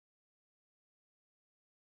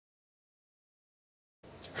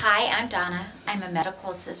Hi, I'm Donna. I'm a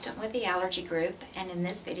medical assistant with the Allergy Group, and in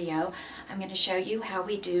this video I'm going to show you how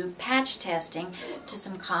we do patch testing to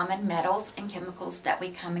some common metals and chemicals that we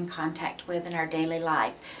come in contact with in our daily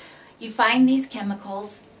life. You find these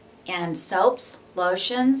chemicals in soaps,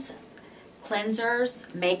 lotions,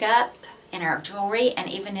 cleansers, makeup, in our jewelry, and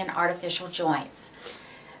even in artificial joints.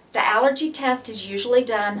 The allergy test is usually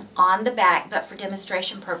done on the back, but for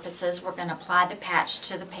demonstration purposes we're going to apply the patch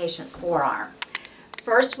to the patient's forearm.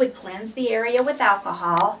 First, we cleanse the area with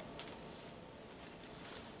alcohol,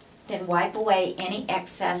 then wipe away any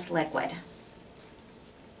excess liquid.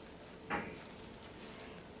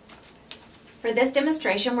 For this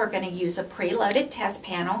demonstration, we're going to use a preloaded test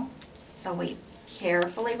panel. So we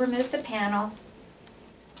carefully remove the panel,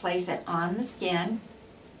 place it on the skin,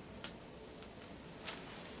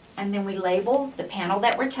 and then we label the panel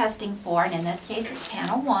that we're testing for, and in this case it's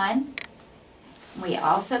panel 1. We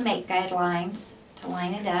also make guidelines to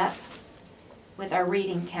line it up with our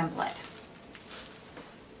reading template.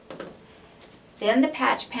 Then the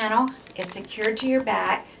patch panel is secured to your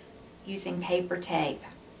back using paper tape.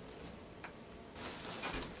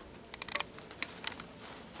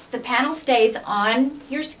 The panel stays on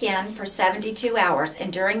your skin for 72 hours,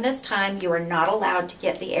 and during this time you are not allowed to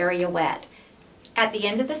get the area wet. At the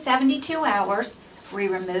end of the 72 hours, we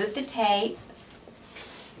remove the tape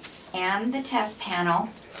and the test panel,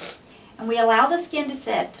 and we allow the skin to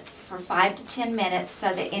sit for 5 to 10 minutes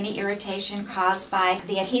so that any irritation caused by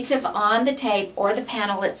the adhesive on the tape or the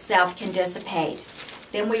panel itself can dissipate.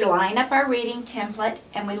 Then we line up our reading template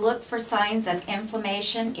and we look for signs of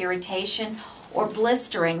inflammation, irritation, or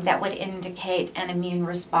blistering that would indicate an immune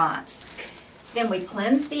response. Then we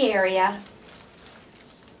cleanse the area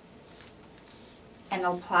and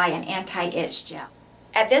apply an anti-itch gel.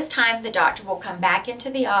 At this time, the doctor will come back into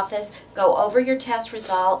the office, go over your test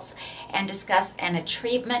results, and discuss a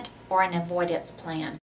treatment or an avoidance plan.